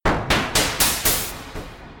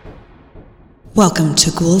Welcome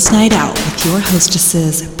to Ghouls Night Out with your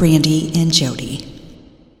hostesses, Brandy and Jody.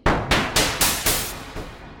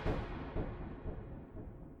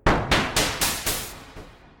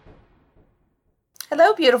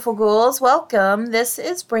 Hello, beautiful ghouls. Welcome. This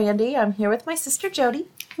is Brandy. I'm here with my sister, Jody.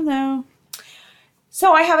 Hello.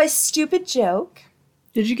 So I have a stupid joke.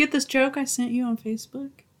 Did you get this joke I sent you on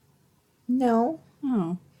Facebook? No.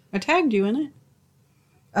 Oh. I tagged you in it.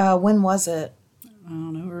 When was it? I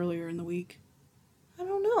don't know, earlier in the week. I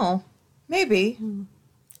don't know. Maybe.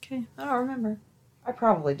 Okay. I don't remember. I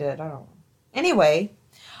probably did. I don't know. Anyway,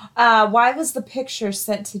 why was the picture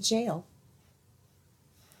sent to jail?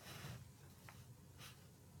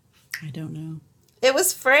 I don't know. It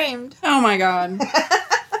was framed. Oh my god.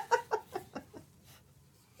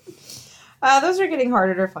 Those are getting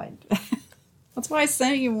harder to find. That's why I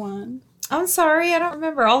sent you one. I'm sorry. I don't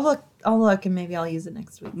remember. I'll look and maybe I'll use it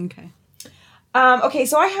next week. Okay. Okay,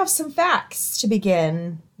 so I have some facts to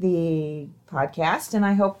begin the podcast, and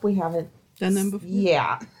I hope we haven't Done them before?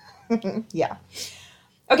 Yeah. Yeah.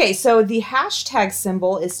 Okay, so the hashtag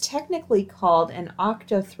symbol is technically called an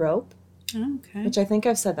octothorpe, Okay. which I think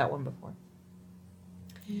I've said that one before.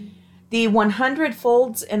 The 100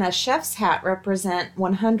 folds in a chef's hat represent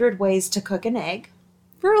 100 ways to cook an egg,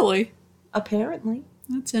 Really? apparently.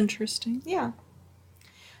 That's interesting. Yeah.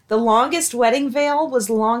 The longest wedding veil was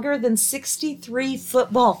longer than 63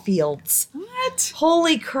 football fields. What?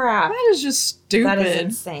 Holy crap. That is just stupid. That is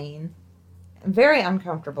insane. Very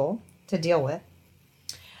uncomfortable to deal with.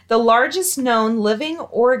 The largest known living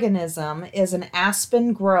organism is an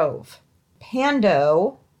aspen grove.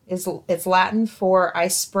 Pando it's Latin for I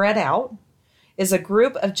spread out, is a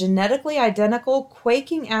group of genetically identical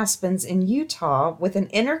quaking aspens in Utah with an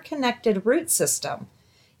interconnected root system.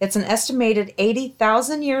 It's an estimated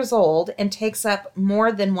 80,000 years old and takes up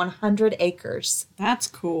more than 100 acres. That's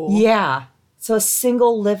cool. Yeah. So a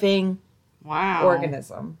single living Wow.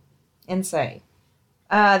 organism. Insane.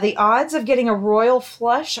 The odds of getting a royal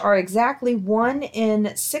flush are exactly 1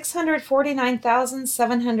 in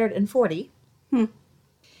 649,740.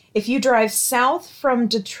 If you drive south from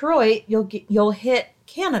Detroit, you'll hit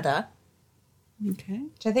Canada, Okay.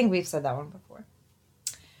 which I think we've said that one before.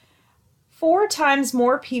 4 times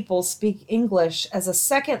more people speak English as a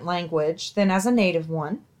second language than as a native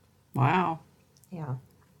one. Wow. Yeah.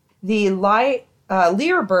 The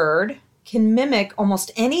lyrebird can mimic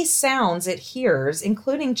almost any sounds it hears,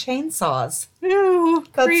 including chainsaws. Ew,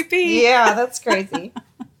 creepy. Yeah, that's crazy.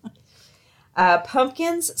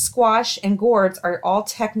 Pumpkins, squash, and gourds are all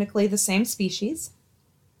technically the same species.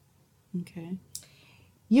 Okay.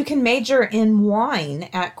 You can major in wine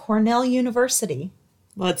at Cornell University.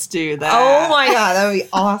 Let's do that. Oh my God, that would be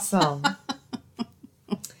awesome.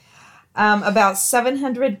 About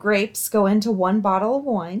 700 grapes go into 1 bottle of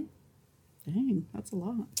wine. Dang, that's a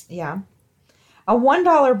lot. Yeah. A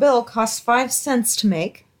 $1 bill costs 5 cents to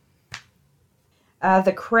make.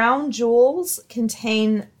 The crown jewels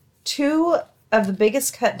contain 2 of the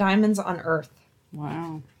biggest cut diamonds on Earth.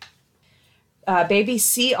 Wow. Baby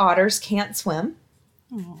sea otters can't swim.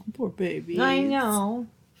 Oh, poor baby. I know.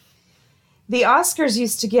 The Oscars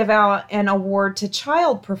used to give out an award to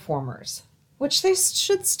child performers, which they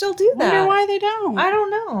should still do that. Wonder why they don't. I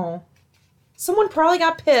don't know. Someone probably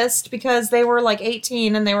got pissed because they were like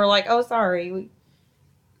 18 and they were like, oh, sorry.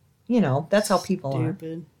 That's how people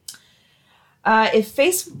Stupid. are. If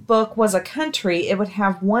Facebook was a country, it would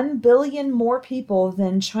have 1 billion more people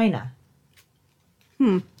than China.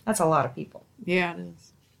 That's a lot of people. Yeah, it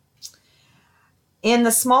is. In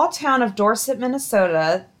the small town of Dorset,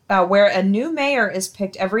 Minnesota, where a new mayor is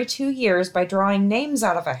picked every 2 years by drawing names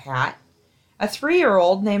out of a hat, a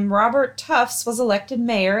 3-year-old named Robert Tufts was elected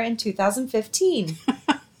mayor in 2015.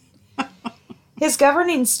 His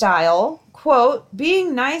governing style, quote,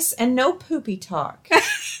 being nice and no poopy talk.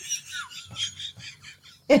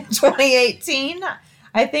 In 2018,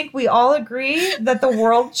 I think we all agree that the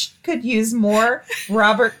world could use more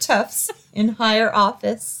Robert Tufts in higher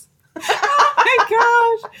office. Oh my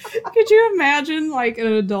gosh. Could you imagine like an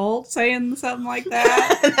adult saying something like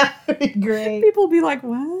that? That would be great. People would be like,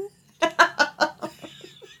 what?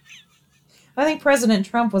 I think President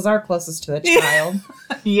Trump was our closest to a child.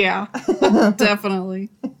 Yeah, definitely.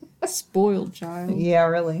 Spoiled child. Yeah,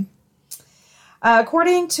 really.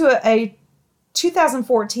 According to a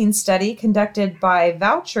 2014 study conducted by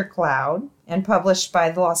Voucher Cloud and published by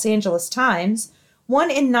the Los Angeles Times, 1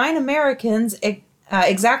 in 9 Americans,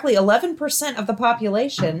 exactly 11% of the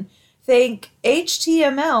population, think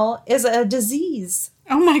HTML is a disease.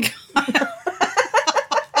 Oh my god.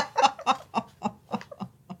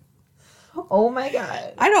 Oh my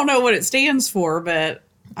God. I don't know what it stands for, but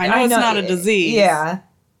I know it's not a disease. Yeah.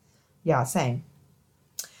 Yeah, same.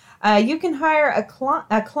 You can hire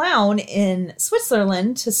a clown in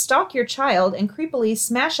Switzerland to stalk your child and creepily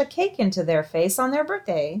smash a cake into their face on their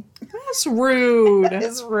birthday. That's rude.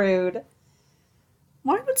 It's rude.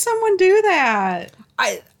 Why would someone do that?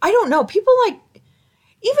 I don't know. People like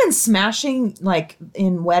even smashing like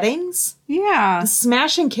in weddings. Yeah.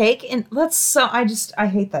 Smashing cake and that's so I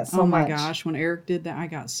hate that so much. Oh my gosh, when Eric did that, I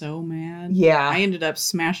got so mad. Yeah. I ended up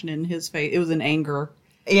smashing it in his face. It was in anger.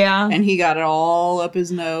 Yeah. And he got it all up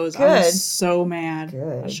his nose. Good. I was so mad.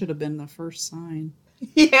 Good. I should have been the first sign.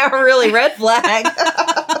 Yeah, really, red flag.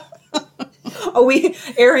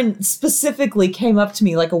 Aaron specifically came up to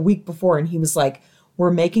me like a week before and he was like,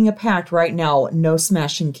 we're making a pact right now, no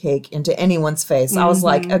smashing cake into anyone's face. I was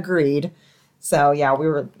like, agreed. So yeah, we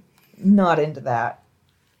were not into that.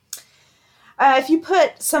 If you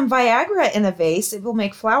put some Viagra in a vase, it will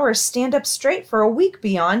make flowers stand up straight for a week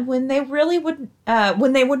beyond when they would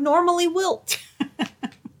normally wilt.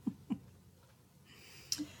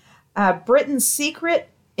 Britain's secret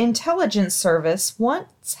intelligence service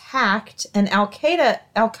once hacked an Al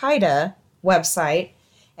Qaeda website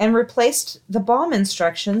and replaced the bomb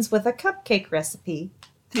instructions with a cupcake recipe.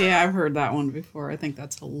 Yeah, I've heard that one before. I think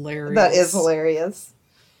that's hilarious. That is hilarious.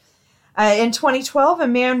 In 2012, a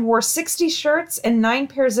man wore 60 shirts and 9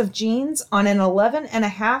 pairs of jeans on an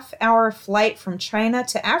 11-and-a-half-hour flight from China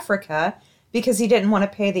to Africa because he didn't want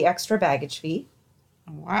to pay the extra baggage fee.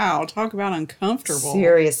 Wow, talk about uncomfortable.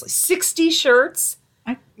 Seriously. 60 shirts.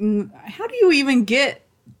 How do you even get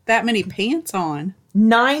that many pants on?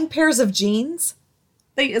 9 pairs of jeans.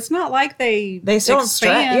 It's not like they don't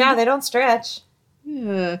stretch. Yeah, they don't stretch.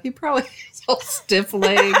 Yeah, he probably is all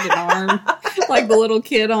stiff-legged and armed, like the little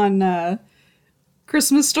kid on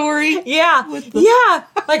Christmas Story. Yeah, yeah,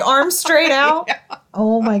 like arms straight out. Yeah.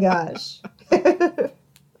 Oh my gosh.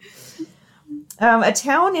 A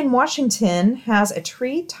town in Washington has a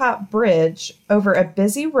tree-top bridge over a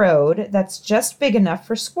busy road that's just big enough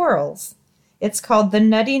for squirrels. It's called the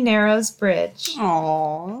Nutty Narrows Bridge.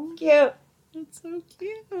 Aww. Cute. That's so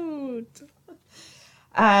cute.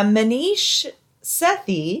 Manish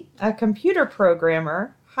Sethi, a computer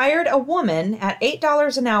programmer, hired a woman at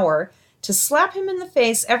 $8 an hour to slap him in the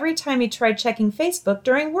face every time he tried checking Facebook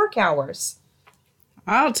during work hours.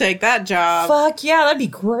 I'll take that job. Fuck yeah, that'd be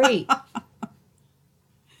great.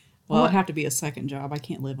 Well, it'd have to be a second job. I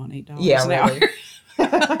can't live on $8 really. an hour.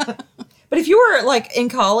 But if you were like in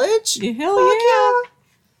college, hell yeah.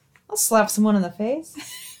 I'll slap someone in the face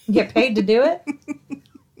and get paid to do it.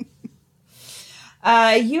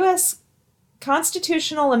 U.S.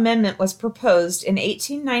 constitutional amendment was proposed in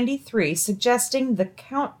 1893 suggesting the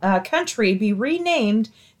country be renamed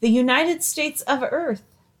the United States of Earth.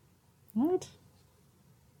 What?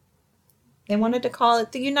 They wanted to call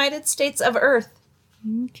it the United States of Earth.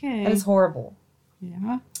 Okay. That is horrible.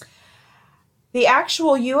 Yeah. The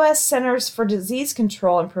actual U.S. Centers for Disease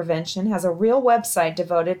Control and Prevention has a real website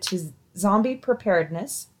devoted to zombie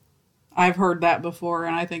preparedness. I've heard that before,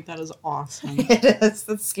 and I think that is awesome. It is.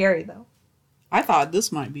 That's scary, though. I thought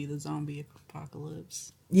this might be the zombie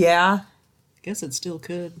apocalypse. Yeah. I guess it still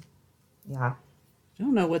could. Yeah. You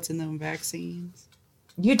don't know what's in them vaccines.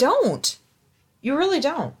 You don't. You really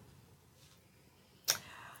don't.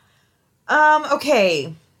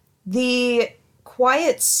 Okay. The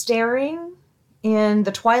quiet staring in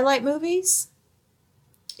the Twilight movies,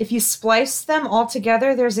 if you splice them all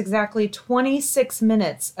together, there's exactly 26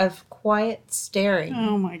 minutes of quiet staring.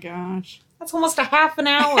 Oh my gosh. That's almost a half an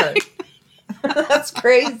hour. That's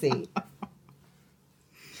crazy.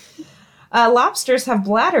 Lobsters have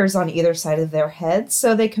bladders on either side of their heads,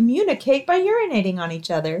 so they communicate by urinating on each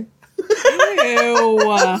other. Ew.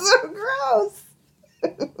 That's so gross.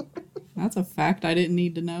 That's a fact I didn't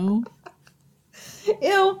need to know.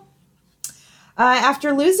 Ew.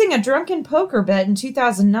 After losing a drunken poker bet in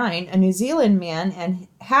 2009, a New Zealand man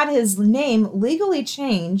had his name legally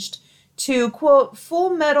changed to, quote,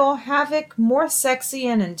 Full Metal Havoc, more sexy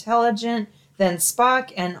and intelligent than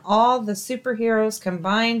Spock and all the superheroes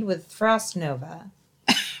combined with Frost Nova.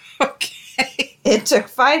 Okay. It took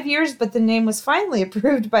 5 years, but the name was finally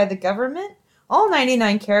approved by the government. All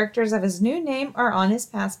 99 characters of his new name are on his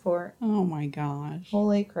passport. Oh my gosh.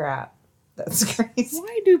 Holy crap. That's crazy.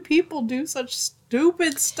 Why do people do such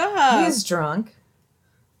stupid stuff? He's drunk.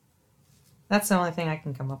 That's the only thing I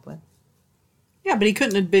can come up with. Yeah, but he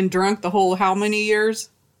couldn't have been drunk the whole how many years?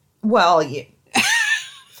 Well,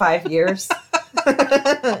 5 years.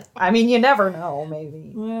 I mean, you never know,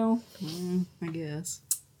 maybe. Well, I guess.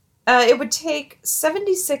 It would take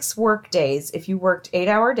 76 work days if you worked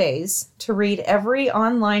 8-hour days to read every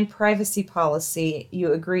online privacy policy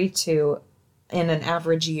you agree to in an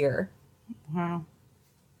average year. Wow.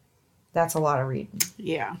 That's a lot of reading.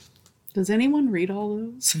 Yeah. Does anyone read all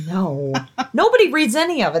those? No. Nobody reads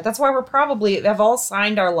any of it. That's why we're probably have all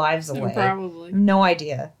signed our lives away. Probably. No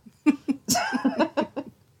idea.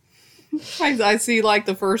 I see like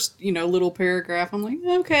the first, little paragraph. I'm like,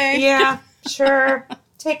 okay. Yeah, sure.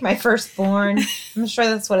 Take my firstborn. I'm sure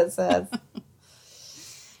that's what it says.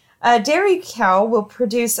 A dairy cow will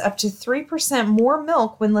produce up to 3% more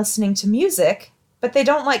milk when listening to music, but they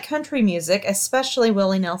don't like country music, especially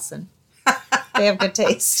Willie Nelson. They have good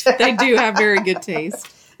taste. They do have very good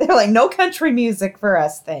taste. They're like, no country music for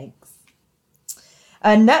us, thanks.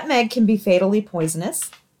 A nutmeg can be fatally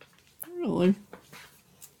poisonous. Really?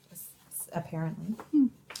 Apparently.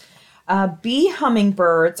 Bee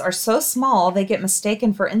hummingbirds are so small they get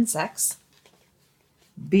mistaken for insects.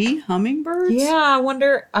 Bee hummingbirds? Yeah,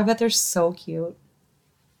 I bet they're so cute.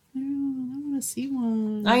 I want to see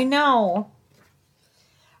one. I know.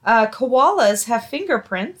 Koalas have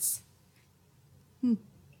fingerprints.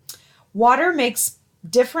 Water makes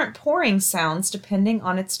different pouring sounds depending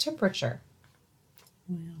on its temperature.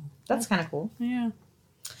 Wow. That's kind of cool. Yeah.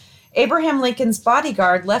 Abraham Lincoln's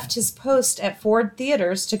bodyguard left his post at Ford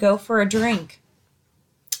Theaters to go for a drink.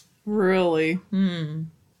 Really?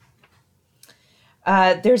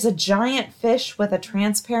 There's a giant fish with a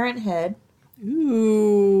transparent head.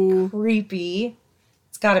 Ooh. Creepy.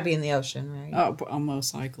 It's got to be in the ocean, right? Oh,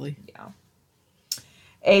 most likely. Yeah.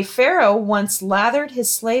 A pharaoh once lathered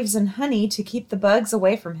his slaves in honey to keep the bugs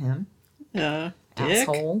away from him. Dick.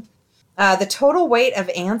 Asshole. The total weight of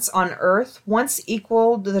ants on Earth once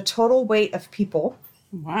equaled the total weight of people.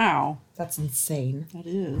 Wow. That's insane. That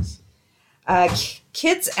is.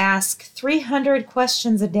 Kids ask 300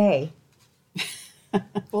 questions a day.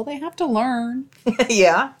 Well, they have to learn.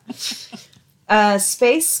 Yeah.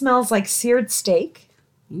 Space smells like seared steak.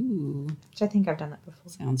 Ooh. Which I think I've done that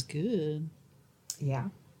before. Sounds good. Yeah.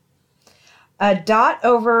 The dot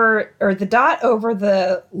over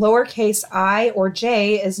the lowercase I or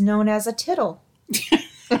J is known as a tittle.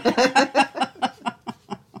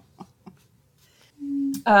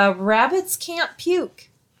 Rabbits can't puke.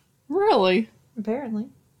 Really? Apparently.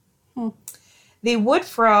 Huh. The wood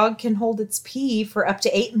frog can hold its pee for up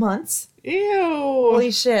to 8 months. Ew.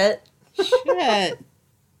 Holy shit. Shit.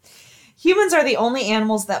 Humans are the only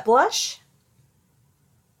animals that blush.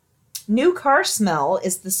 New car smell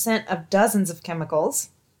is the scent of dozens of chemicals.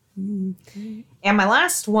 Okay. And my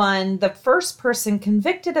last one, the first person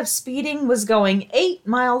convicted of speeding was going 8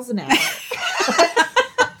 miles an hour.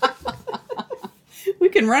 We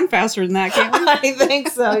can run faster than that, can't we? I think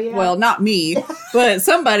so, yeah. Well, not me, but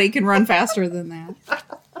somebody can run faster than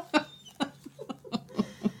that.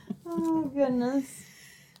 Oh, goodness.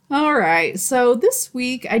 All right. So this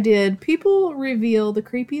week I did people reveal the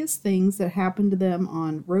creepiest things that happened to them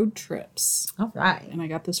on road trips. All right. And I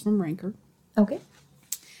got this from Ranker. Okay.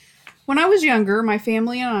 When I was younger, my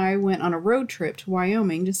family and I went on a road trip to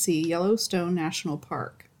Wyoming to see Yellowstone National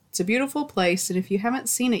Park. It's a beautiful place, and if you haven't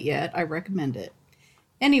seen it yet, I recommend it.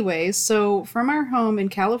 Anyways, so from our home in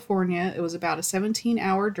California, it was about a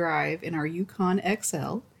 17-hour drive in our Yukon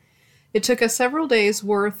XL. It took us several days'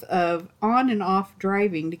 worth of on and off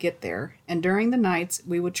driving to get there, and during the nights,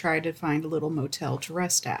 we would try to find a little motel to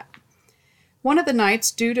rest at. One of the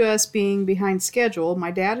nights, due to us being behind schedule,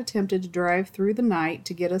 my dad attempted to drive through the night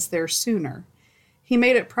to get us there sooner. He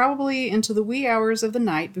made it probably into the wee hours of the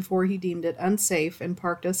night before he deemed it unsafe and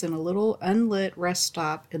parked us in a little unlit rest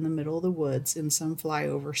stop in the middle of the woods in some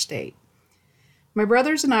flyover state. My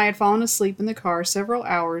brothers and I had fallen asleep in the car several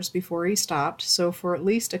hours before he stopped, so for at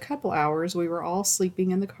least a couple hours we were all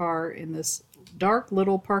sleeping in the car in this dark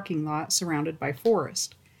little parking lot surrounded by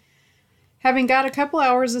forest. Having got a couple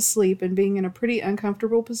hours of sleep and being in a pretty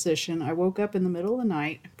uncomfortable position, I woke up in the middle of the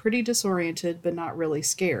night, pretty disoriented but not really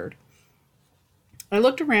scared. I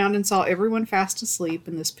looked around and saw everyone fast asleep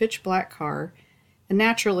in this pitch-black car, and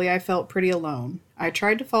naturally I felt pretty alone. I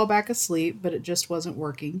tried to fall back asleep, but it just wasn't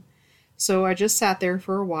working. So I just sat there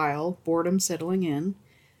for a while, boredom settling in.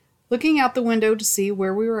 Looking out the window to see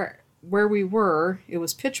where we were, it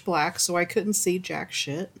was pitch black, so I couldn't see jack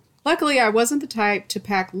shit. Luckily, I wasn't the type to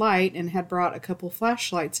pack light and had brought a couple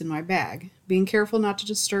flashlights in my bag. Being careful not to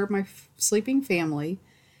disturb my sleeping family,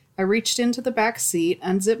 I reached into the back seat,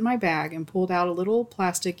 unzipped my bag, and pulled out a little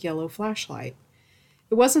plastic yellow flashlight.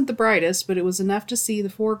 It wasn't the brightest, but it was enough to see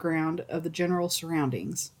the foreground of the general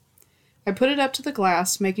surroundings. I put it up to the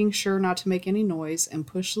glass, making sure not to make any noise, and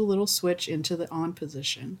pushed the little switch into the on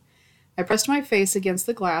position. I pressed my face against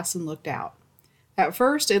the glass and looked out. At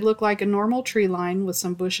first, it looked like a normal tree line with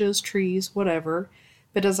some bushes, trees, whatever,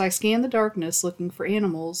 but as I scanned the darkness looking for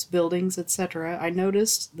animals, buildings, etc., I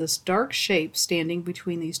noticed this dark shape standing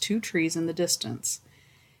between these two trees in the distance.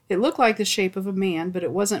 It looked like the shape of a man, but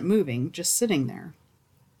it wasn't moving, just sitting there.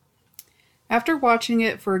 After watching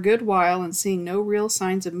it for a good while and seeing no real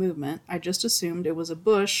signs of movement, I just assumed it was a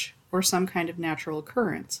bush or some kind of natural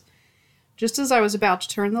occurrence. Just as I was about to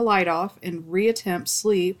turn the light off and reattempt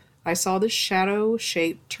sleep, I saw the shadow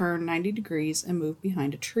shape turn 90 degrees and move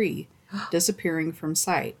behind a tree, disappearing from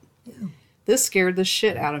sight. Ew. This scared the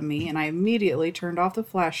shit out of me, and I immediately turned off the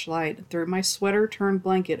flashlight, threw my sweater-turned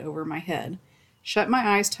blanket over my head, shut my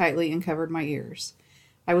eyes tightly, and covered my ears.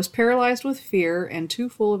 I was paralyzed with fear and too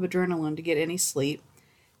full of adrenaline to get any sleep,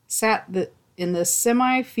 sat in the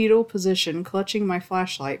semi-fetal position clutching my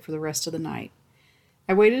flashlight for the rest of the night.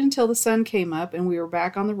 I waited until the sun came up and we were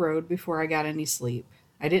back on the road before I got any sleep.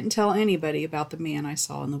 I didn't tell anybody about the man I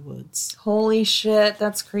saw in the woods. Holy shit,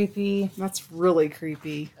 that's creepy. That's really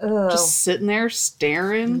creepy. Ugh. Just sitting there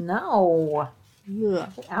staring. No. Ugh.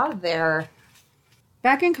 Get out of there.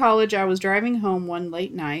 Back in college, I was driving home one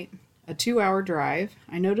late night, a 2-hour drive.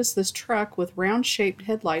 I noticed this truck with round-shaped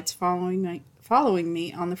headlights following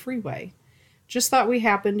me on the freeway. Just thought we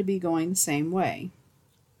happened to be going the same way.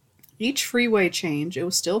 Each freeway change, it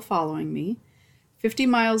was still following me. 50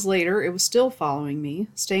 miles later, it was still following me,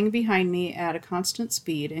 staying behind me at a constant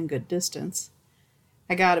speed and good distance.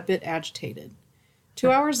 I got a bit agitated.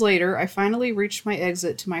 2 hours later, I finally reached my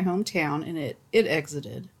exit to my hometown, and it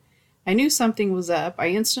exited. I knew something was up. I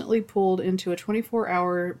instantly pulled into a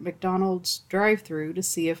 24-hour McDonald's drive-thru to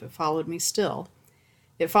see if it followed me still.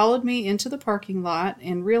 It followed me into the parking lot,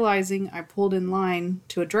 and realizing I pulled in line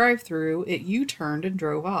to a drive-thru, it U-turned and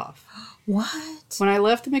drove off. What? When I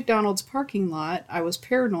left the McDonald's parking lot, I was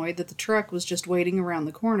paranoid that the truck was just waiting around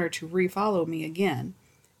the corner to re-follow me again.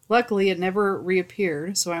 Luckily, it never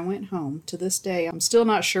reappeared, so I went home. To this day, I'm still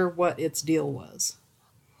not sure what its deal was.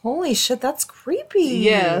 Holy shit, that's creepy.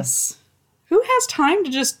 Yes. Who has time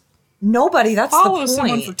to just Nobody, that's follow the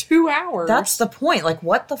someone point. for 2 hours? That's the point. Like,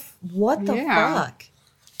 what the Yeah. fuck?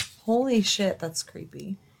 Holy shit, that's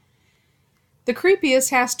creepy. The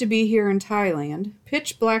creepiest has to be here in Thailand.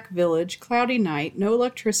 Pitch black village, cloudy night, no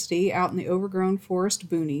electricity out in the overgrown forest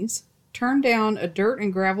boonies. Turned down a dirt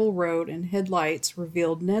and gravel road and headlights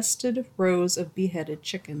revealed nested rows of beheaded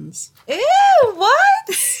chickens. Ew,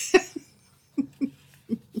 what?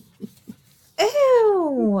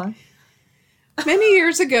 Ew. Many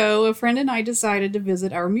years ago, a friend and I decided to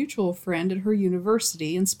visit our mutual friend at her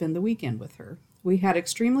university and spend the weekend with her. We had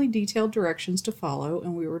extremely detailed directions to follow,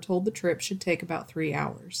 and we were told the trip should take about 3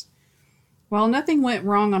 hours. While nothing went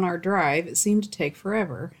wrong on our drive, it seemed to take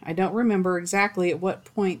forever. I don't remember exactly at what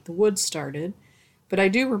point the woods started, but I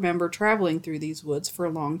do remember traveling through these woods for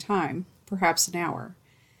a long time, perhaps an hour.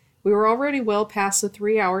 We were already well past the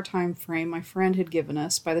 3-hour time frame my friend had given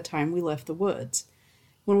us by the time we left the woods.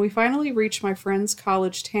 When we finally reached my friend's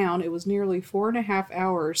college town, it was nearly 4.5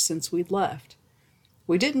 hours since we'd left.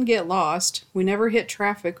 We didn't get lost. We never hit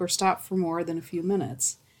traffic or stopped for more than a few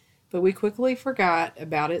minutes. But we quickly forgot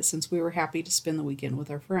about it since we were happy to spend the weekend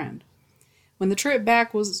with our friend. When the trip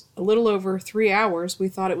back was a little over 3 hours, we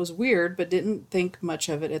thought it was weird, but didn't think much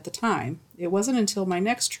of it at the time. It wasn't until my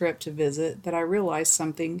next trip to visit that I realized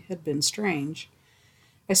something had been strange.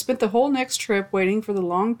 I spent the whole next trip waiting for the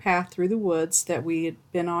long path through the woods that we had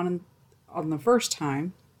been on the first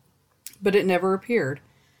time, but it never appeared.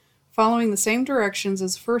 Following the same directions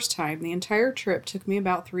as the first time, the entire trip took me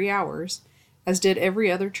about 3 hours, as did every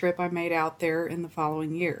other trip I made out there in the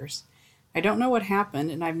following years. I don't know what happened,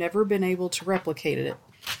 and I've never been able to replicate it.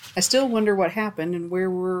 I still wonder what happened and where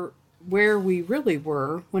we really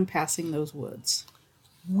were when passing those woods.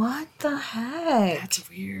 What the heck? That's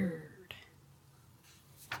weird.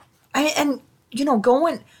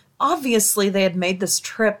 Going, obviously they had made this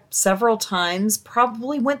trip several times,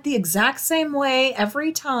 probably went the exact same way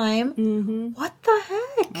every time. Mm-hmm. What the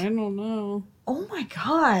heck? I don't know. Oh my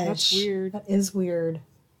gosh. That's weird. That is weird.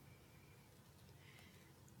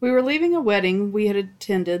 We were leaving a wedding we had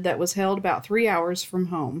attended that was held about 3 hours from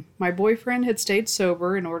home. My boyfriend had stayed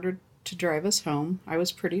sober in order to drive us home. I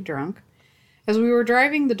was pretty drunk. As we were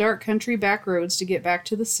driving the dark country back roads to get back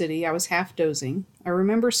to the city, I was half dozing. I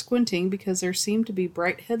remember squinting because there seemed to be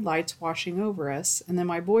bright headlights washing over us, and then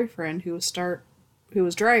my boyfriend, who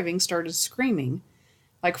was driving, started screaming,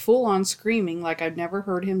 like full-on screaming like I'd never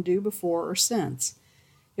heard him do before or since.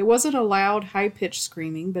 It wasn't a loud, high-pitched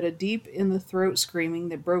screaming, but a deep-in-the-throat screaming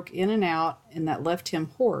that broke in and out and that left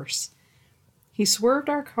him hoarse. He swerved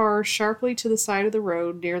our car sharply to the side of the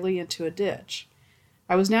road, nearly into a ditch.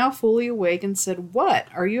 I was now fully awake and said, "What?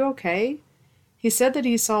 Are you okay?" He said that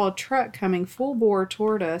he saw a truck coming full bore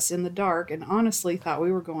toward us in the dark and honestly thought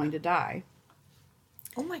we were going to die.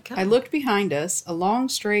 Oh my God. I looked behind us, a long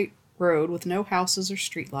straight road with no houses or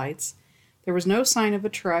streetlights. There was no sign of a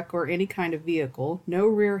truck or any kind of vehicle, no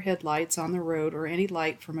rear headlights on the road or any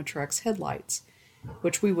light from a truck's headlights,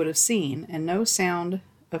 which we would have seen, and no sound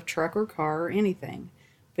of truck or car or anything.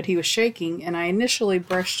 But he was shaking, and I initially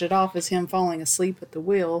brushed it off as him falling asleep at the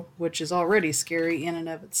wheel, which is already scary in and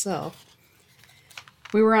of itself.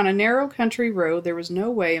 We were on a narrow country road. There was no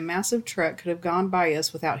way a massive truck could have gone by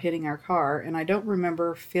us without hitting our car, and I don't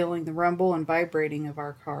remember feeling the rumble and vibrating of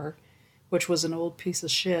our car, which was an old piece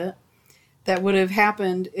of shit, that would have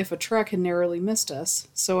happened if a truck had narrowly missed us,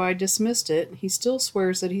 so I dismissed it. He still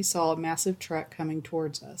swears that he saw a massive truck coming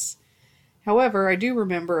towards us. However, I do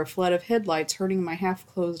remember a flood of headlights hurting my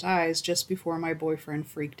half-closed eyes just before my boyfriend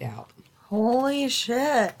freaked out. Holy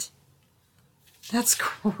shit. That's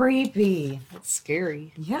creepy. That's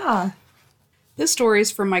scary. Yeah. This story is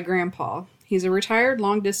from my grandpa. He's a retired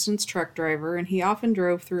long-distance truck driver, and he often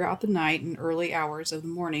drove throughout the night and early hours of the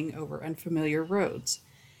morning over unfamiliar roads.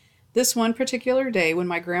 This one particular day, when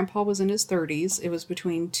my grandpa was in his 30s, it was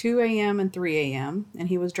between 2 a.m. and 3 a.m., and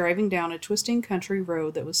he was driving down a twisting country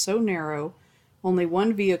road that was so narrow, only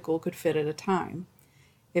one vehicle could fit at a time.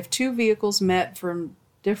 If two vehicles met from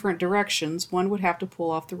different directions, one would have to pull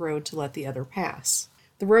off the road to let the other pass.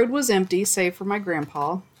 The road was empty, save for my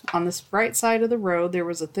grandpa. On the right side of the road, there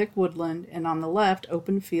was a thick woodland, and on the left,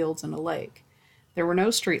 open fields and a lake. There were no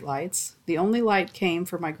streetlights. The only light came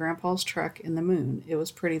from my grandpa's truck in the moon. It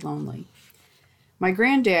was pretty lonely. My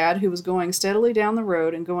granddad, who was going steadily down the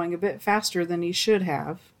road and going a bit faster than he should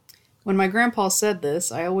have. When my grandpa said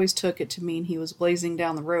this, I always took it to mean he was blazing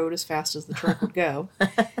down the road as fast as the truck would go.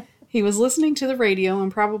 He was listening to the radio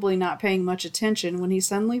and probably not paying much attention when he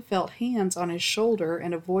suddenly felt hands on his shoulder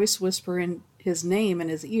and a voice whispering his name in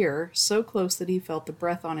his ear, so close that he felt the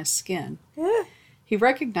breath on his skin. He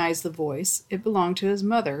recognized the voice. It belonged to his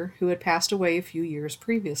mother, who had passed away a few years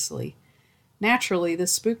previously. Naturally,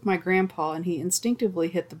 this spooked my grandpa, and he instinctively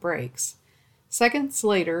hit the brakes. Seconds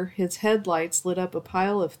later, his headlights lit up a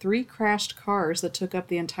pile of 3 crashed cars that took up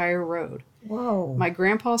the entire road. Whoa. My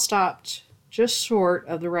grandpa stopped just short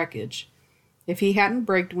of the wreckage. If he hadn't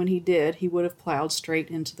braked when he did, he would have plowed straight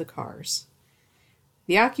into the cars.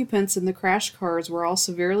 The occupants in the crashed cars were all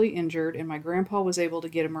severely injured, and my grandpa was able to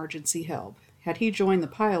get emergency help. Had he joined the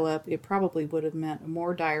pileup, it probably would have meant a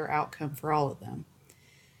more dire outcome for all of them.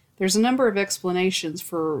 There's a number of explanations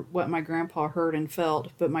for what my grandpa heard and felt,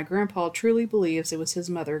 but my grandpa truly believes it was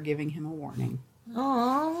his mother giving him a warning.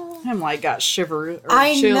 Aww. I'm like got chills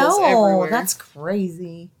I know. everywhere. That's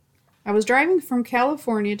crazy. I was driving from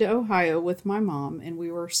California to Ohio with my mom, and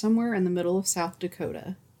we were somewhere in the middle of South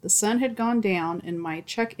Dakota. The sun had gone down, and my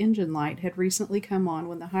check engine light had recently come on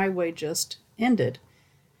when the highway just ended.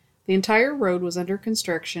 The entire road was under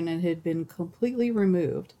construction and had been completely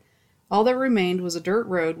removed. All that remained was a dirt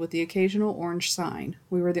road with the occasional orange sign.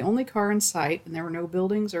 We were the only car in sight, and there were no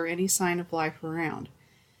buildings or any sign of life around.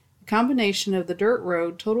 The combination of the dirt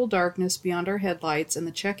road, total darkness beyond our headlights, and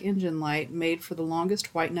the check engine light made for the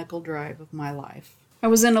longest white-knuckle drive of my life. I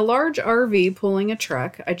was in a large RV pulling a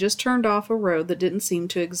truck. I just turned off a road that didn't seem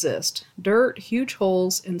to exist. Dirt, huge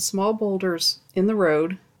holes, and small boulders in the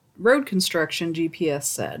road. Road construction, GPS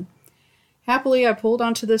said. Happily, I pulled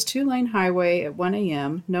onto this 2-lane highway at 1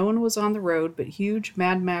 a.m. No one was on the road but huge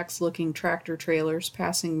Mad Max-looking tractor trailers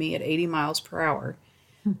passing me at 80 miles per hour.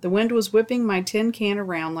 The wind was whipping my tin can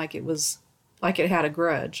around like it had a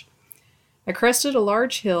grudge. I crested a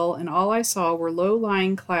large hill, and all I saw were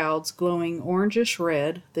low-lying clouds glowing orangish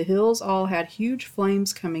red. The hills all had huge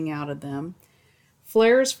flames coming out of them,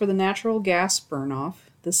 flares for the natural gas burn-off.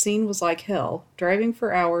 The scene was like hell, driving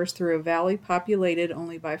for hours through a valley populated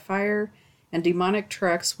only by fire and demonic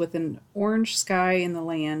trucks with an orange sky in the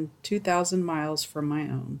land 2,000 miles from my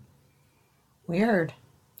own. Weird.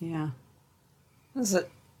 Yeah. Was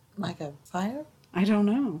it like a fire? I don't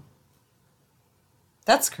know.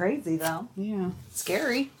 That's crazy, though. Yeah.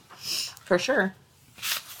 Scary. For sure.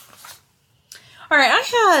 All right, I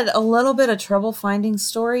had a little bit of trouble finding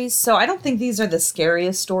stories, so I don't think these are the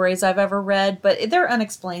scariest stories I've ever read, but they're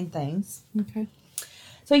unexplained things. Okay.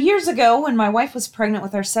 So years ago, when my wife was pregnant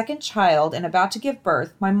with our second child and about to give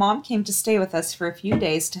birth, my mom came to stay with us for a few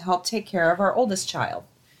days to help take care of our oldest child.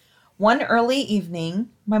 One early evening,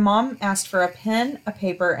 my mom asked for a pen, a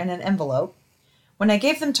paper, and an envelope. When I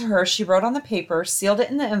gave them to her, she wrote on the paper, sealed it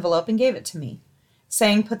in the envelope, and gave it to me,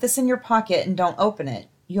 saying, "Put this in your pocket and don't open it.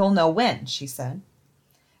 You'll know when, she said.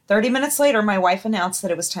 30 minutes later, my wife announced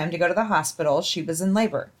that it was time to go to the hospital. She was in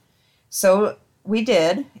labor. So we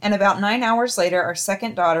did, and about 9 hours later, our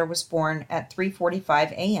second daughter was born at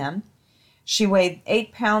 3:45 a.m. She weighed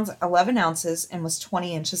 8 pounds, 11 ounces, and was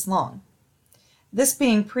 20 inches long. This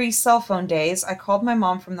being pre-cell phone days, I called my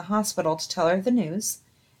mom from the hospital to tell her the news.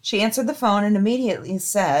 She answered the phone and immediately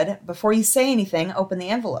said, "Before you say anything, open the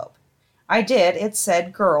envelope." I did. It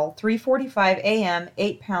said, "Girl, 3:45 a.m.,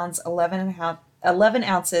 8 pounds, 11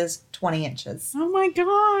 ounces, 20 inches. Oh my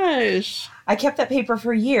gosh. I kept that paper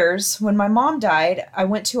for years. When my mom died, I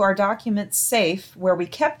went to our documents safe where we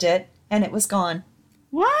kept it, and it was gone.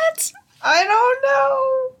 What? I don't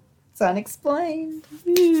know. It's unexplained.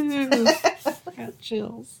 Got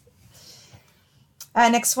chills.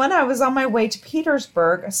 Next one, I was on my way to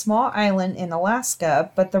Petersburg, a small island in Alaska,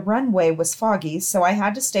 but the runway was foggy, so I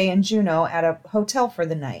had to stay in Juneau at a hotel for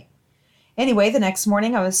the night. Anyway, the next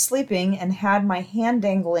morning I was sleeping and had my hand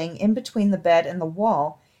dangling in between the bed and the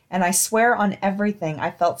wall, and I swear on everything I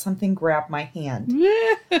felt something grab my hand.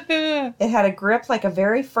 It had a grip like a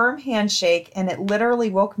very firm handshake, and it literally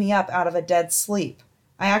woke me up out of a dead sleep.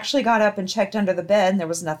 I actually got up and checked under the bed, and there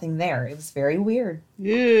was nothing there. It was very weird.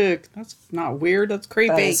 Yuck. That's not weird. That's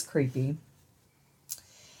creepy. That is creepy.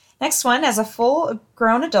 Next one, as a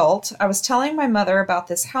full-grown adult, I was telling my mother about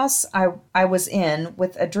this house I was in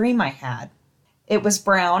with a dream I had. It was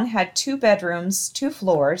brown, had 2 bedrooms, 2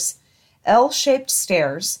 floors, L-shaped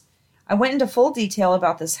stairs. I went into full detail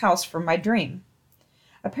about this house from my dream.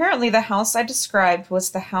 Apparently, the house I described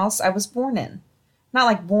was the house I was born in. Not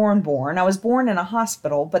like born. I was born in a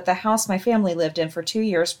hospital, but the house my family lived in for 2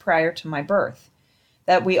 years prior to my birth,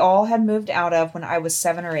 that we all had moved out of when I was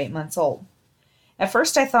 7 or 8 months old. At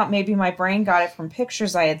first I thought maybe my brain got it from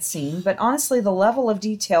pictures I had seen, but honestly the level of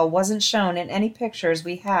detail wasn't shown in any pictures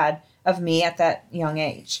we had of me at that young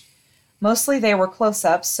age. Mostly they were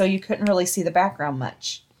close-ups, so you couldn't really see the background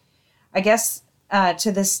much. I guess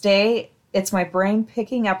to this day, it's my brain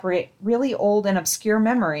picking up really old and obscure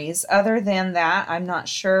memories. Other than that, I'm not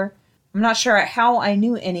sure how I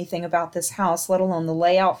knew anything about this house, let alone the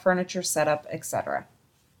layout, furniture setup, etc.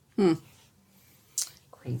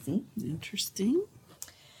 Crazy. Interesting.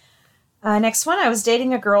 Next one, I was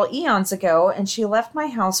dating a girl eons ago, and she left my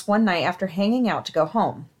house one night after hanging out to go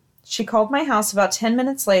home. She called my house about 10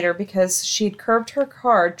 minutes later because she'd curved her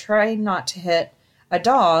car trying not to hit a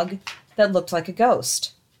dog that looked like a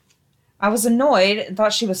ghost. I was annoyed and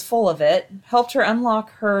thought she was full of it, helped her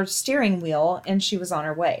unlock her steering wheel, and she was on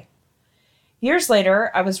her way. Years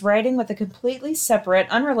later, I was riding with a completely separate,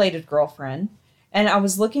 unrelated girlfriend, and I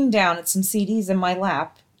was looking down at some CDs in my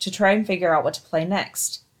lap to try and figure out what to play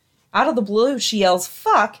next. Out of the blue, she yells,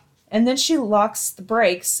 "Fuck!" and then she locks the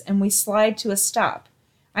brakes and we slide to a stop.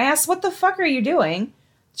 I asked, "What the fuck are you doing?"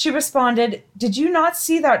 She responded, "Did you not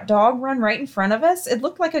see that dog run right in front of us? It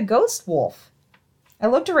looked like a ghost wolf." I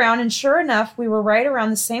looked around and sure enough, we were right around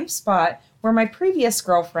the same spot where my previous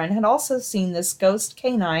girlfriend had also seen this ghost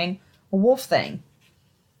canine wolf thing,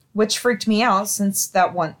 which freaked me out since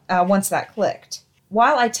that once that clicked.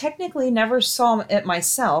 While I technically never saw it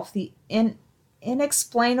myself, the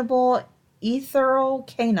inexplainable ethereal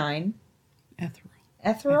canine.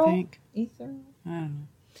 Ethereal? I think. Ethereal? I don't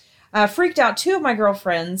know. Freaked out 2 of my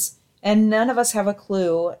girlfriends, and none of us have a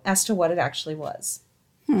clue as to what it actually was.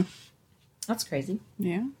 That's crazy.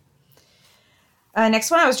 Yeah. Next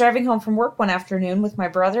one, I was driving home from work one afternoon with my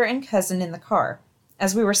brother and cousin in the car.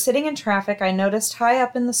 As we were sitting in traffic, I noticed high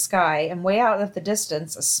up in the sky and way out of the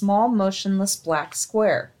distance a small, motionless black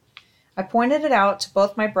square. I pointed it out to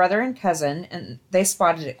both my brother and cousin, and they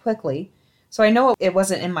spotted it quickly, so I know it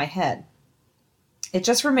wasn't in my head. It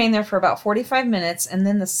just remained there for about 45 minutes, and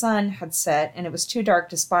then the sun had set, and it was too dark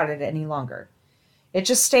to spot it any longer. It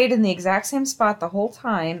just stayed in the exact same spot the whole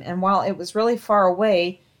time, and while it was really far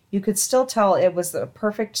away, you could still tell it was the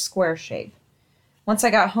perfect square shape. Once I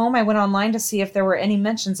got home, I went online to see if there were any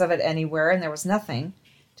mentions of it anywhere, and there was nothing.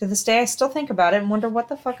 To this day, I still think about it and wonder what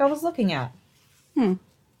the fuck I was looking at.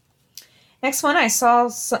 Next one,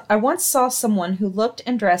 I once saw someone who looked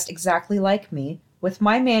and dressed exactly like me, with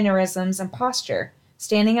my mannerisms and posture,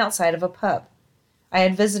 standing outside of a pub. I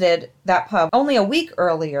had visited that pub only a week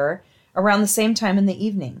earlier, around the same time in the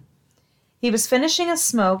evening. He was finishing a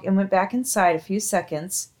smoke and went back inside a few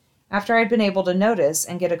seconds after I'd been able to notice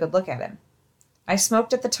and get a good look at him. I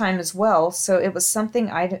smoked at the time as well, so it was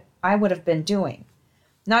something I would have been doing.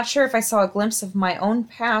 Not sure if I saw a glimpse of my own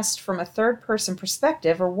past from a third-person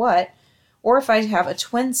perspective or what, or if I'd have a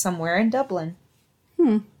twin somewhere in Dublin.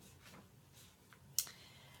 It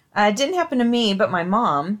didn't happen to me, but my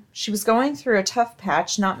mom. She was going through a tough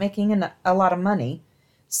patch, not making a lot of money.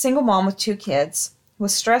 single mom with 2 kids,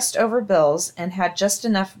 was stressed over bills and had just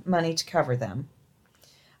enough money to cover them.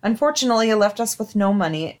 Unfortunately, it left us with no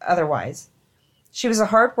money otherwise. She was a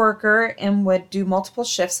hard worker and would do multiple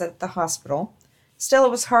shifts at the hospital. Still,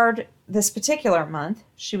 it was hard this particular month.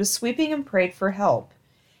 She was sweeping and prayed for help.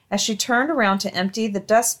 As she turned around to empty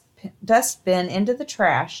the dustbin into the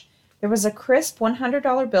trash, there was a crisp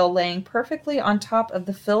 $100 bill laying perfectly on top of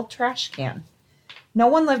the filled trash can. No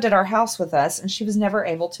one lived at our house with us, and she was never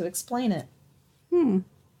able to explain it.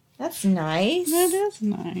 That's nice. That is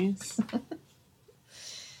nice.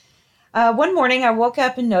 One morning, I woke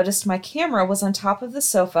up and noticed my camera was on top of the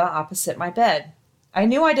sofa opposite my bed. I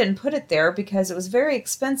knew I didn't put it there because it was very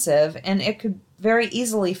expensive and it could very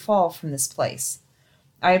easily fall from this place.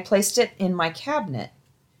 I had placed it in my cabinet.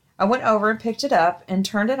 I went over and picked it up and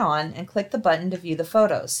turned it on and clicked the button to view the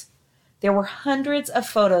photos. There were hundreds of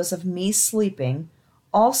photos of me sleeping,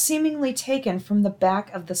 all seemingly taken from the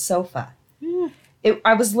back of the sofa.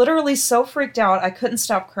 I was literally so freaked out I couldn't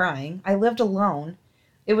stop crying. I lived alone.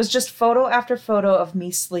 It was just photo after photo of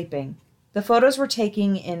me sleeping. The photos were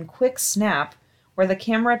taken in quick snap, where the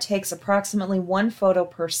camera takes approximately 1 photo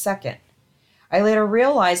per second. I later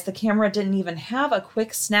realized the camera didn't even have a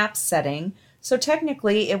quick snap setting, so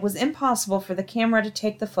technically it was impossible for the camera to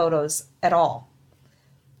take the photos at all.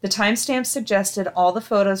 The timestamp suggested all the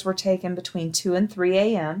photos were taken between 2 and 3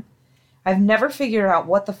 a.m. I've never figured out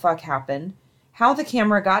what the fuck happened, how the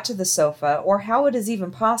camera got to the sofa, or how it is even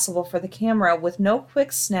possible for the camera with no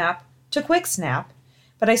quick snap to quick snap,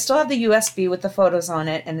 but I still have the USB with the photos on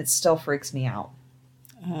it, and it still freaks me out.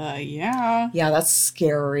 Yeah. Yeah, that's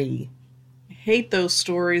scary. I hate those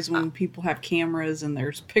stories when people have cameras and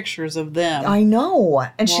there's pictures of them. I know.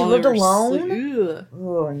 And she lived alone? Ugh.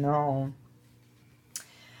 Oh, no.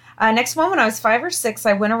 Next one, when I was 5 or 6,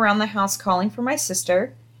 I went around the house calling for my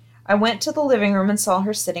sister. I went to the living room and saw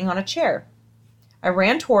her sitting on a chair. I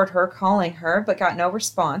ran toward her, calling her, but got no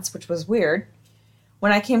response, which was weird.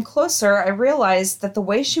 When I came closer, I realized that the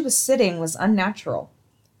way she was sitting was unnatural.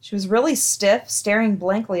 She was really stiff, staring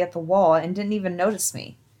blankly at the wall, and didn't even notice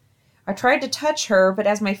me. I tried to touch her, but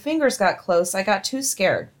as my fingers got close, I got too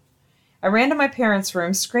scared. I ran to my parents'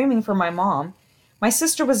 room, screaming for my mom. My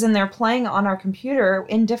sister was in there playing on our computer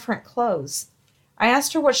in different clothes. I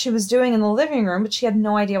asked her what she was doing in the living room, but she had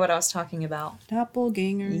no idea what I was talking about.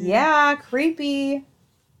 Doppelganger. Yeah, creepy.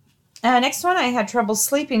 Next one, I had trouble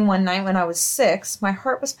sleeping one night when I was 6. My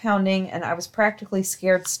heart was pounding, and I was practically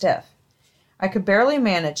scared stiff. I could barely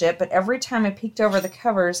manage it, but every time I peeked over the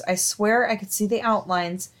covers, I swear I could see the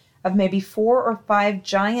outlines of maybe 4 or 5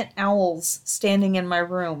 giant owls standing in my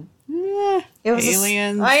room. It was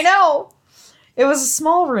aliens. I know! It was a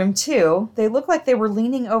small room, too. They looked like they were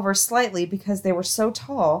leaning over slightly because they were so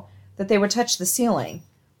tall that they would touch the ceiling.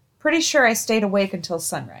 Pretty sure I stayed awake until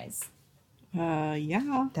sunrise.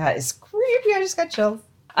 Yeah. That is creepy. I just got chills.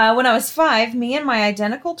 When I was 5, me and my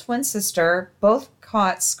identical twin sister both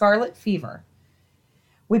caught scarlet fever.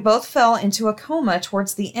 We both fell into a coma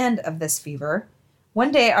towards the end of this fever.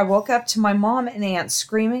 One day I woke up to my mom and aunt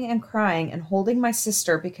screaming and crying and holding my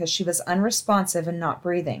sister because she was unresponsive and not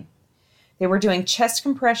breathing. They were doing chest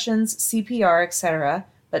compressions, CPR, etc.,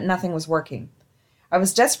 but nothing was working. I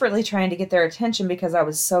was desperately trying to get their attention because I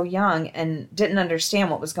was so young and didn't understand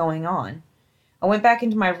what was going on. I went back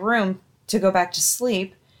into my room to go back to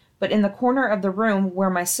sleep, but in the corner of the room where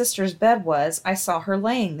my sister's bed was, I saw her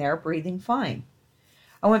laying there, breathing fine.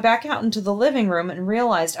 I went back out into the living room and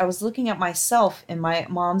realized I was looking at myself in my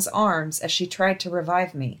mom's arms as she tried to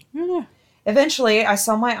revive me. Eventually, I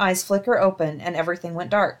saw my eyes flicker open and everything went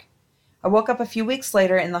dark. I woke up a few weeks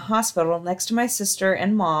later in the hospital next to my sister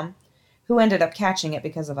and mom, who ended up catching it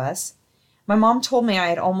because of us. My mom told me I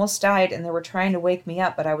had almost died and they were trying to wake me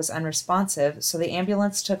up, but I was unresponsive, so the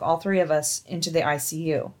ambulance took all 3 of us into the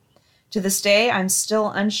ICU. To this day, I'm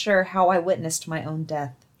still unsure how I witnessed my own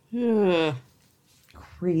death. Ugh.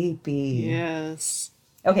 Creepy. Yes.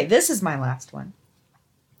 Okay, this is my last one.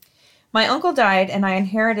 My uncle died and I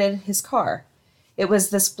inherited his car. It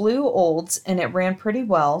was this blue Olds and it ran pretty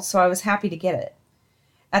well, so I was happy to get it.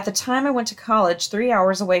 At the time, I went to college 3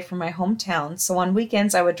 hours away from my hometown, so on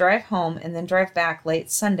weekends I would drive home and then drive back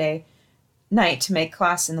late Sunday night to make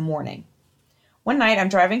class in the morning. One night I'm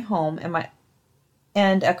driving home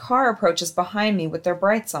and a car approaches behind me with their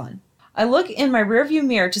brights on. I look in my rearview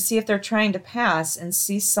mirror to see if they're trying to pass and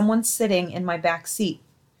see someone sitting in my back seat.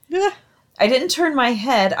 I didn't turn my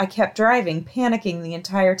head. I kept driving, panicking the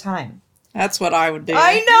entire time. That's what I would do.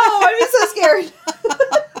 I know! I'd be so scared.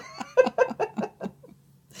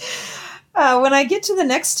 When I get to the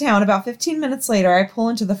next town, about 15 minutes later, I pull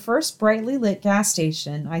into the first brightly lit gas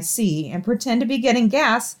station I see and pretend to be getting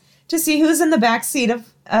gas to see who's in the back seat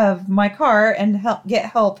of my car and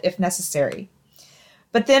get help if necessary.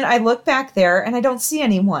 But then I look back there and I don't see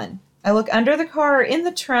anyone. I look under the car, in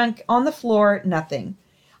the trunk, on the floor, nothing.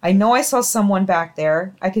 I know I saw someone back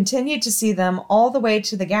there. I continued to see them all the way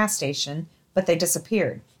to the gas station, but they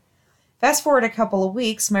disappeared. Fast forward a couple of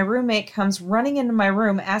weeks, my roommate comes running into my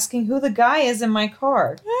room asking who the guy is in my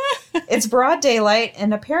car. It's broad daylight,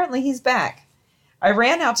 and apparently he's back. I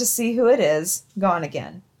ran out to see who it is, gone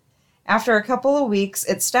again. After a couple of weeks,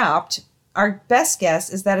 it stopped. Our best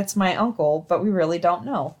guess is that it's my uncle, but we really don't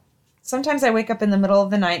know. Sometimes I wake up in the middle of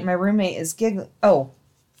the night and my roommate is giggling. Oh,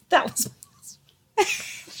 that was...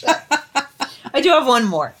 I do have one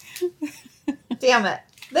more. Damn it.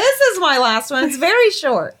 This is my last one. It's very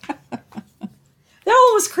short. That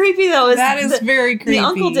one was creepy, though. That is very creepy. The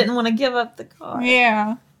uncle didn't want to give up the car.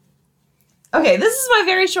 Yeah. Okay, this is my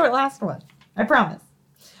very short last one. I promise.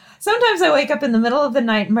 Sometimes I wake up in the middle of the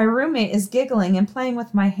night and my roommate is giggling and playing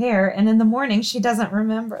with my hair, and in the morning she doesn't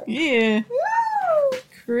remember. Yeah. Woo!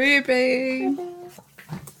 Creepy.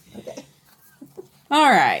 Okay. All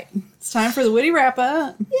right. It's time for the witty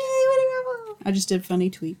wrap-up. Yay, witty wrap-up. I just did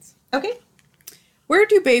funny tweets. Okay. Where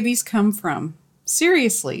do babies come from?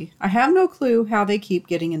 Seriously, I have no clue how they keep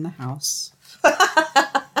getting in the house.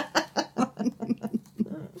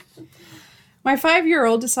 My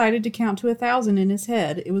 5-year-old decided to count to 1,000 in his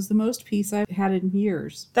head. It was the most peace I've had in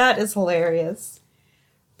years. That is hilarious.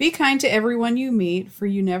 Be kind to everyone you meet, for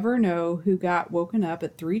you never know who got woken up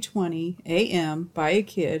at 3:20 a.m. by a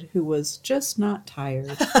kid who was just not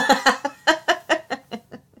tired.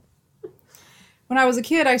 When I was a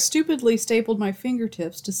kid, I stupidly stapled my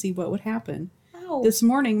fingertips to see what would happen. Ow. This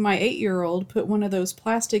morning, my 8-year-old put one of those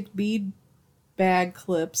plastic bead bag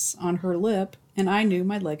clips on her lip, and I knew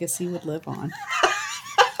my legacy would live on.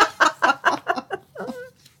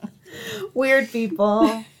 Weird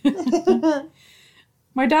people.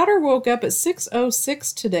 My daughter woke up at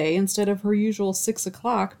 6:06 today instead of her usual 6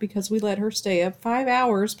 o'clock because we let her stay up 5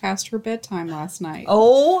 hours past her bedtime last night.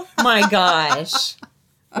 Oh my gosh.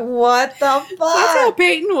 What the fuck? That's how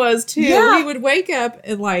Peyton was, too. Yeah. He would wake up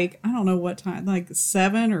at, I don't know what time,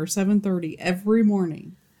 7 or 7:30 every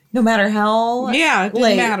morning. No matter how Yeah, it didn't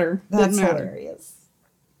late. matter. That's Didn't matter. hilarious.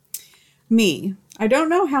 Me. I don't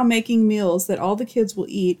know how making meals that all the kids will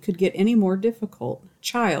eat could get any more difficult.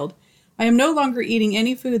 Child. I am no longer eating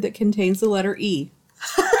any food that contains the letter E.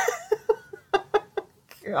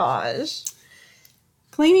 Gosh.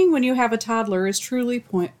 Cleaning when you have a toddler is truly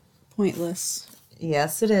pointless.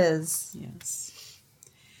 Yes, it is. Yes.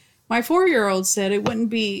 My 4-year-old said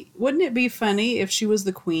wouldn't it be funny if she was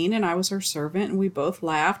the queen and I was her servant, and we both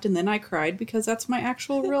laughed, and then I cried because that's my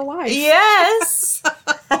actual real life. Yes.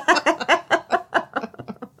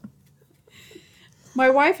 My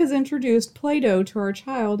wife has introduced Play-Doh to our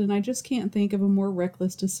child, and I just can't think of a more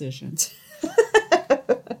reckless decision.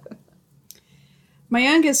 My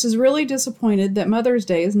youngest is really disappointed that Mother's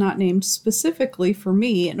Day is not named specifically for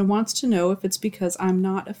me and wants to know if it's because I'm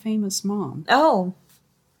not a famous mom. Oh.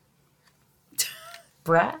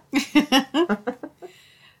 Brat.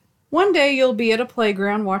 One day you'll be at a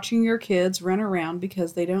playground watching your kids run around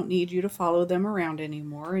because they don't need you to follow them around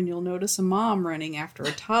anymore, and you'll notice a mom running after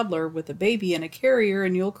a toddler with a baby in a carrier,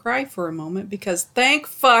 and you'll cry for a moment because thank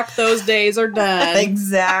fuck those days are done.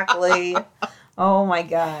 Exactly. Oh my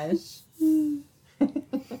gosh.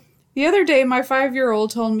 The other day, my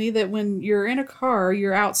 5-year-old told me that when you're in a car,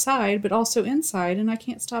 you're outside, but also inside, and I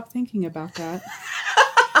can't stop thinking about that.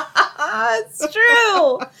 It's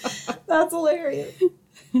true. That's hilarious.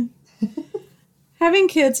 Having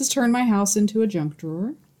kids has turned my house into a junk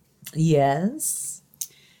drawer. Yes.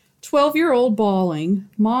 12-year-old bawling.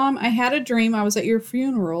 Mom, I had a dream I was at your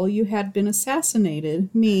funeral. You had been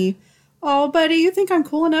assassinated. Me. Oh, buddy, you think I'm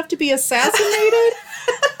cool enough to be assassinated?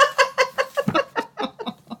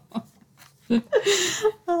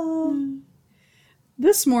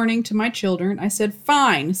 This morning to my children, I said,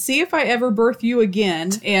 fine, see if I ever birth you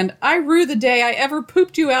again, and I rue the day I ever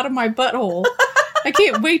pooped you out of my butthole. I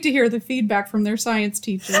can't wait to hear the feedback from their science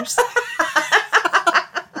teachers.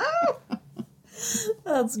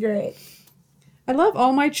 That's great. I love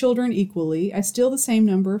all my children equally. I steal the same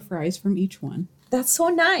number of fries from each one. That's so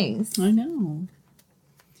nice. I know.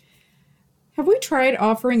 Have we tried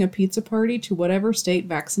offering a pizza party to whatever state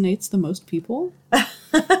vaccinates the most people?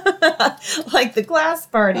 Like the glass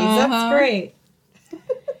parties. That's great.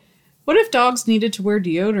 What if dogs needed to wear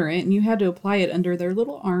deodorant and you had to apply it under their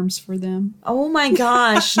little arms for them? Oh my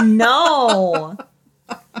gosh, no.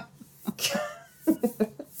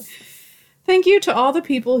 Thank you to all the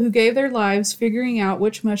people who gave their lives figuring out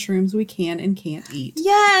which mushrooms we can and can't eat.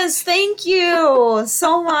 Yes, thank you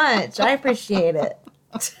so much. I appreciate it.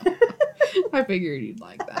 I figured you'd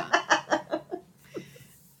like that.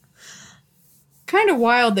 Kind of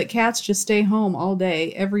wild that cats just stay home all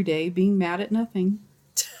day, every day, being mad at nothing.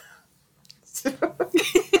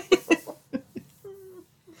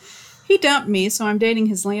 He dumped me, so I'm dating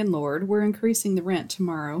his landlord. We're increasing the rent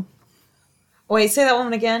tomorrow. Wait, say that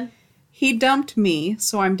one again. He dumped me,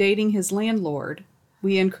 so I'm dating his landlord.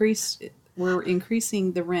 We're increasing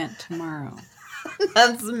the rent tomorrow.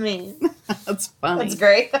 That's me. That's funny. That's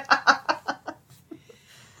great. I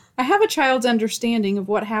have a child's understanding of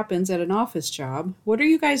what happens at an office job. What are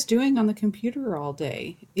you guys doing on the computer all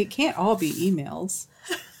day? It can't all be emails.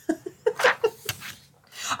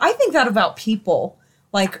 I think that about people.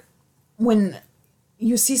 Like, when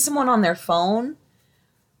you see someone on their phone,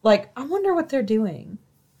 like, I wonder what they're doing.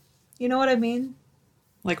 You know what I mean?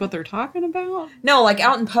 Like what they're talking about? No, like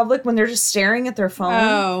out in public when they're just staring at their phone.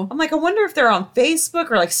 Oh. I'm like, I wonder if they're on Facebook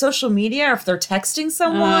or like social media or if they're texting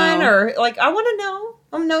someone or like, I want to know.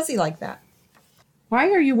 I'm nosy like that. Why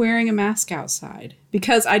are you wearing a mask outside?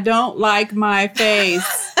 Because I don't like my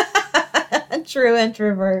face. True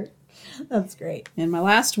introvert. That's great. And my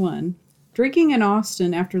last one. Drinking in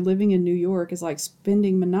Austin after living in New York is like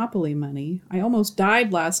spending Monopoly money. I almost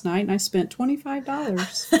died last night and I spent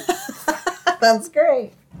 $25. That's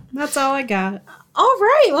great. That's all I got. All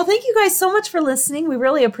right. Well, thank you guys so much for listening. We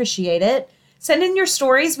really appreciate it. Send in your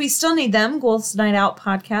stories. We still need them.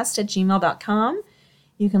 ghostsnightoutpodcast@gmail.com.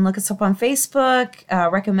 You can look us up on Facebook,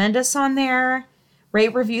 recommend us on there,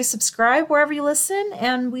 rate, review, subscribe wherever you listen,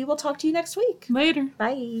 and we will talk to you next week. Later.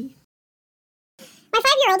 Bye. My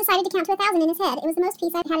 5-year-old decided to count to 1,000 in his head. It was the most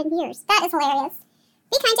peace I've had in years. That is hilarious.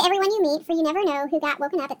 Be kind to everyone you meet, for you never know who got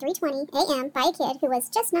woken up at 3:20 a.m. by a kid who was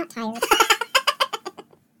just not tired.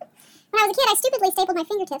 When I was a kid, I stupidly stapled my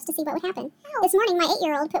fingertips to see what would happen. Oh. This morning, my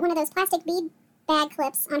 8-year-old put one of those plastic bead bag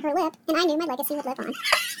clips on her lip, and I knew my legacy would live on.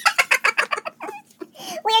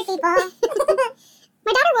 Weird people.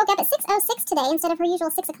 My daughter woke up at 6:06 today instead of her usual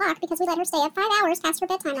 6 o'clock because we let her stay up 5 hours past her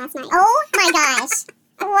bedtime last night. Oh my gosh.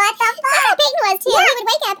 What the fuck? That's how Peyton was too. Yeah. We would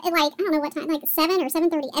wake up at like, I don't know what time, like 7 or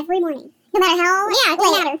 7:30 every morning. No matter how? Yeah, it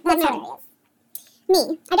doesn't matter. Doesn't matter.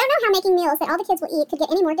 Me. I don't know how making meals that all the kids will eat could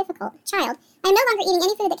get any more difficult. Child. I am no longer eating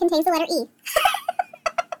any food that contains the letter E.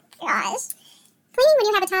 Gosh. Cleaning when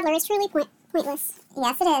you have a toddler is truly pointless.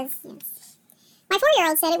 Yes, it is. Yes. My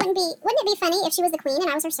 4-year-old said wouldn't it be funny if she was the queen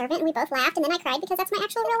and I was her servant, and we both laughed, and then I cried because that's my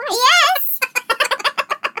actual real life. Yes!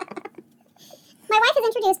 My wife has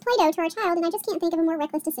introduced Play-Doh to our child, and I just can't think of a more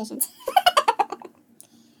reckless decision.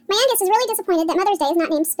 My youngest is really disappointed that Mother's Day is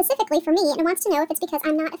not named specifically for me, and it wants to know if it's because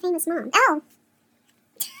I'm not a famous mom. Oh.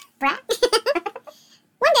 Brat.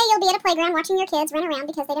 One day you'll be at a playground watching your kids run around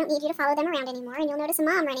because they don't need you to follow them around anymore, and you'll notice a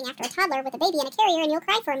mom running after a toddler with a baby in a carrier, and you'll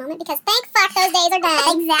cry for a moment because thank fuck those days are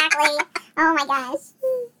done. Exactly. Oh my gosh.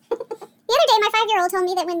 The other day my 5-year-old told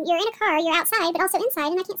me that when you're in a car, you're outside, but also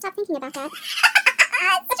inside, and I can't stop thinking about that.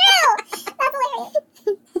 It's true. That's hilarious.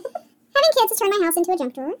 Having kids has turned my house into a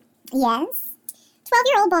junk drawer. Yes.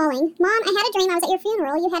 12-year-old bawling. Mom, I had a dream I was at your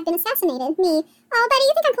funeral. You had been assassinated. Me. Oh, buddy,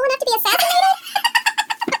 you think I'm cool enough to be assassinated?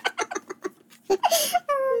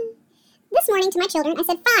 This morning to my children, I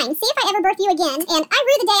said, fine, see if I ever birth you again, and I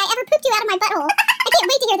rue the day I ever pooped you out of my butthole. I can't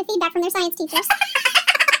wait to hear the feedback from their science teachers.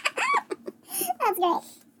 That's great.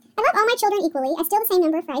 I love all my children equally. I steal the same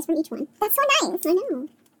number of fries from each one. That's so nice. I know.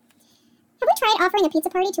 Have we tried offering a pizza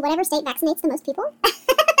party to whatever state vaccinates the most people?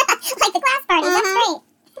 Like the class party. That's great.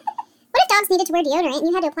 What if dogs needed to wear deodorant and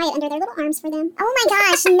you had to apply it under their little arms for them? Oh my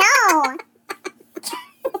gosh, no!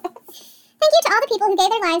 Thank you to all the people who gave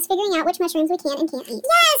their lives figuring out which mushrooms we can and can't eat.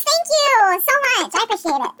 Yes, thank you so much. I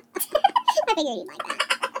appreciate it. I figured you'd like that.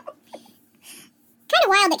 Kind of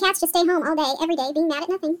wild that cats just stay home all day, every day, being mad at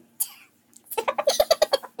nothing. He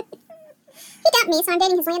dumped me, so I'm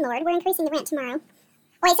dating his landlord. We're increasing the rent tomorrow.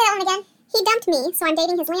 Wait, say that one again. He dumped me, so I'm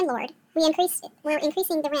dating his landlord. We're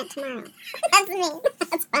increasing the rent tomorrow. That's me.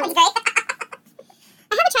 That's funny. That's great.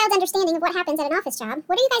 I have a child's understanding of what happens at an office job.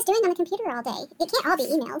 What are you guys doing on the computer all day? It can't all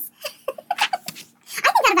be emails. I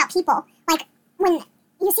think that about people. Like, when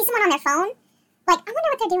you see someone on their phone, like, I wonder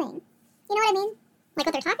what they're doing. You know what I mean? Like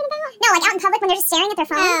what they're talking about? No, like out in public when they're just staring at their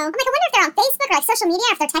phone. Oh. I'm like, I wonder if they're on Facebook or like social media,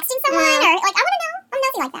 or if they're texting someone, or like, I want to know. I'm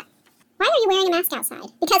nosy like that. Why are you wearing a mask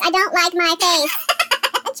outside? Because I don't like my face.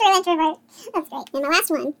 True introvert. That's great. And my last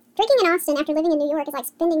one. Drinking in Austin after living in New York is like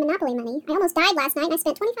spending Monopoly money. I almost died last night and I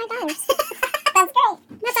spent $25. That's great.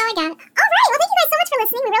 That's all I got. All right. Well, thank you guys so much for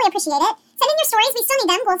listening. We really appreciate it. Send in your stories. We still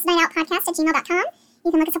need them. ghostsnightoutpodcast@gmail.com.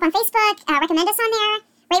 You can look us up on Facebook, recommend us on there,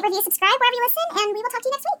 Rate, review, subscribe wherever you listen, and we will talk to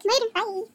you next week. Later. Bye.